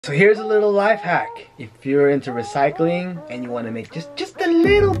So here's a little life hack. If you're into recycling and you want to make just a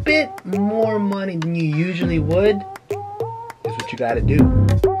little bit more money than you usually would, here's what you gotta do.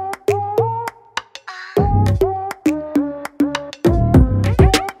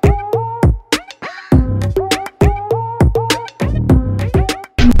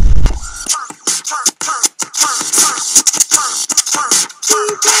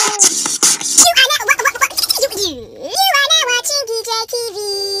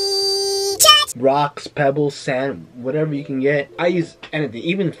 Rocks, pebbles, sand, whatever you can get. I use anything,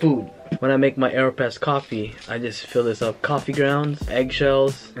 even food. When I make my AeroPress coffee, I just fill this up coffee grounds,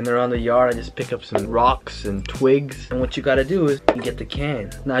 eggshells, and around the yard I just pick up some rocks and twigs. And what you gotta do is you get the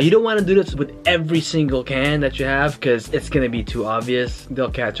can. Now you don't want to do this with every single can that you have because it's gonna be too obvious.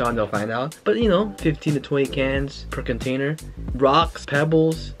 They'll catch on, they'll find out. But you know, 15 to 20 cans per container. Rocks,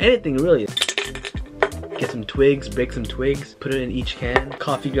 pebbles, anything really. Get some twigs, break some twigs, put it in each can.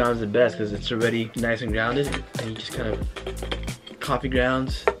 Coffee grounds is the best because it's already nice and grounded. And you just kind of coffee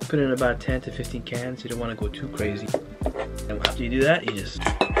grounds, put it in about 10 to 15 cans. You don't want to go too crazy. And after you do that, you just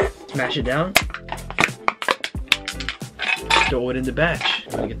smash it down. Throw it in the batch.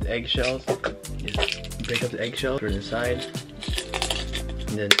 When you get the eggshells, just break up the eggshells, put it inside.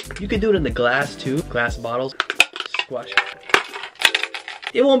 And then you can do it in the glass too, glass bottles. Squash.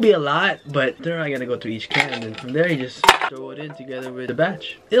 It won't be a lot, but they're not gonna go through each can, and then from there you just throw it in together with the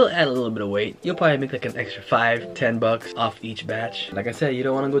batch. It'll add a little bit of weight. You'll probably make like an extra $5-10 bucks off each batch. Like I said, you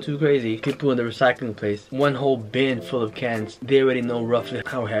don't want to go too crazy. People in the recycling place, one whole bin full of cans, they already know roughly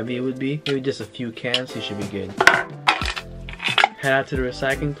how heavy it would be. Maybe just a few cans, you should be good. Head out to the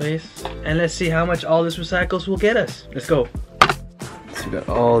recycling place, and let's see how much all this recycles will get us. Let's go. So we got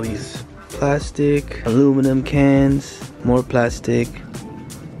all these plastic, aluminum cans, more plastic.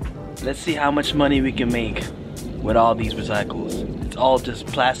 Let's see how much money we can make with all these recycles. It's all just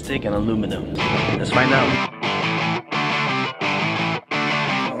plastic and aluminum. Let's find out.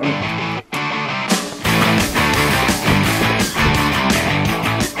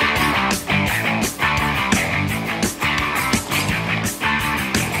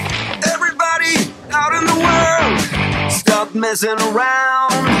 Everybody out in the world, stop messing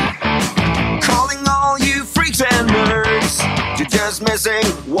around. Calling all you freaks and nerds. You're just missing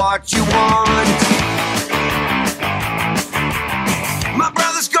what you want. My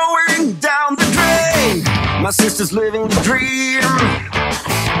brother's going down the drain. My sister's living the dream.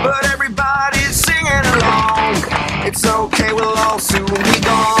 But everybody's singing along. It's okay, we'll all soon be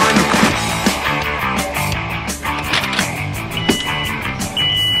gone.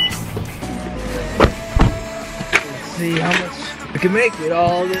 Let's see how much we can make with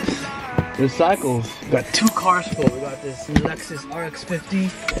all this recycles. Got 2 cars full. We got this Lexus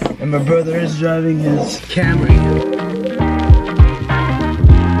RX-50 and my brother is driving his Camry.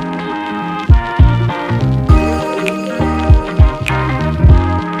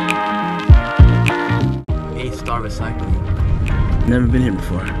 A-star recycling. Never been here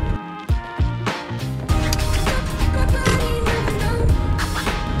before.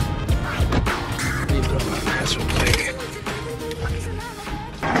 Let me put on my mask real quick.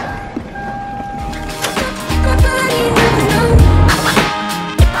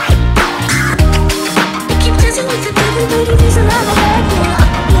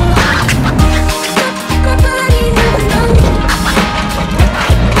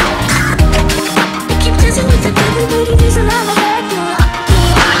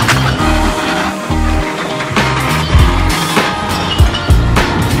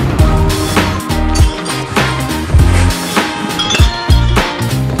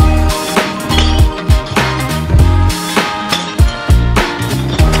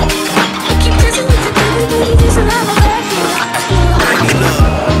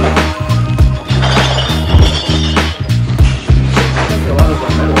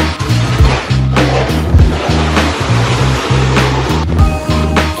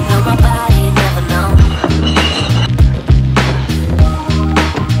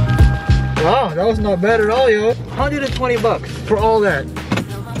 That was not bad at all, yo. 120 bucks for all that.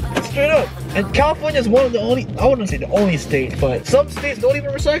 Straight up. And California is one of the only, I wouldn't say the only state, but some states don't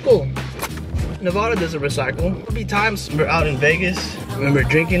even recycle. Nevada doesn't recycle. There'll be times we're out in Vegas, when we're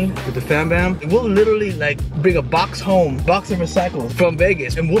drinking with the fam bam, we'll literally like bring a box home, box of recycles from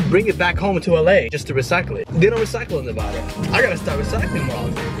Vegas, and we'll bring it back home to LA just to recycle it. They don't recycle in Nevada. I gotta start recycling more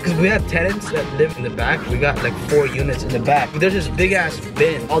often. Because we have tenants that live in the back. We got like 4 units in the back. There's this big ass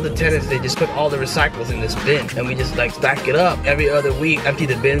bin. All the tenants, they just put all the recycles in this bin, and we just like stack it up every other week, empty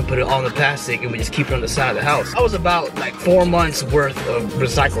the bin, put it all in the plastic, and we just keep it on the side of the house. I was about like 4 months worth of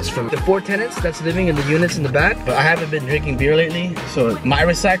recycles from the 4 tenants that's living in the units in the back, but I haven't been drinking beer lately, so put my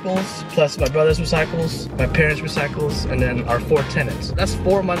recycles, plus my brother's recycles, my parents' recycles, and then our 4 tenants. That's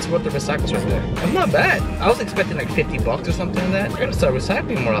 4 months worth of recycles right there. That's not bad. I was expecting like 50 bucks or something like that. I gotta start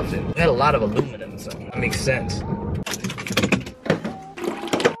recycling more often. We had a lot of aluminum, so it makes sense.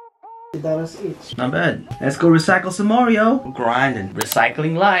 $50 each. Not bad. Let's go recycle some more, yo. Grinding.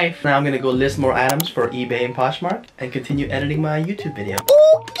 Recycling life. Now I'm gonna go list more items for eBay and Poshmark and continue editing my YouTube video.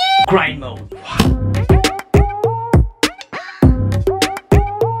 Okay. Grind mode.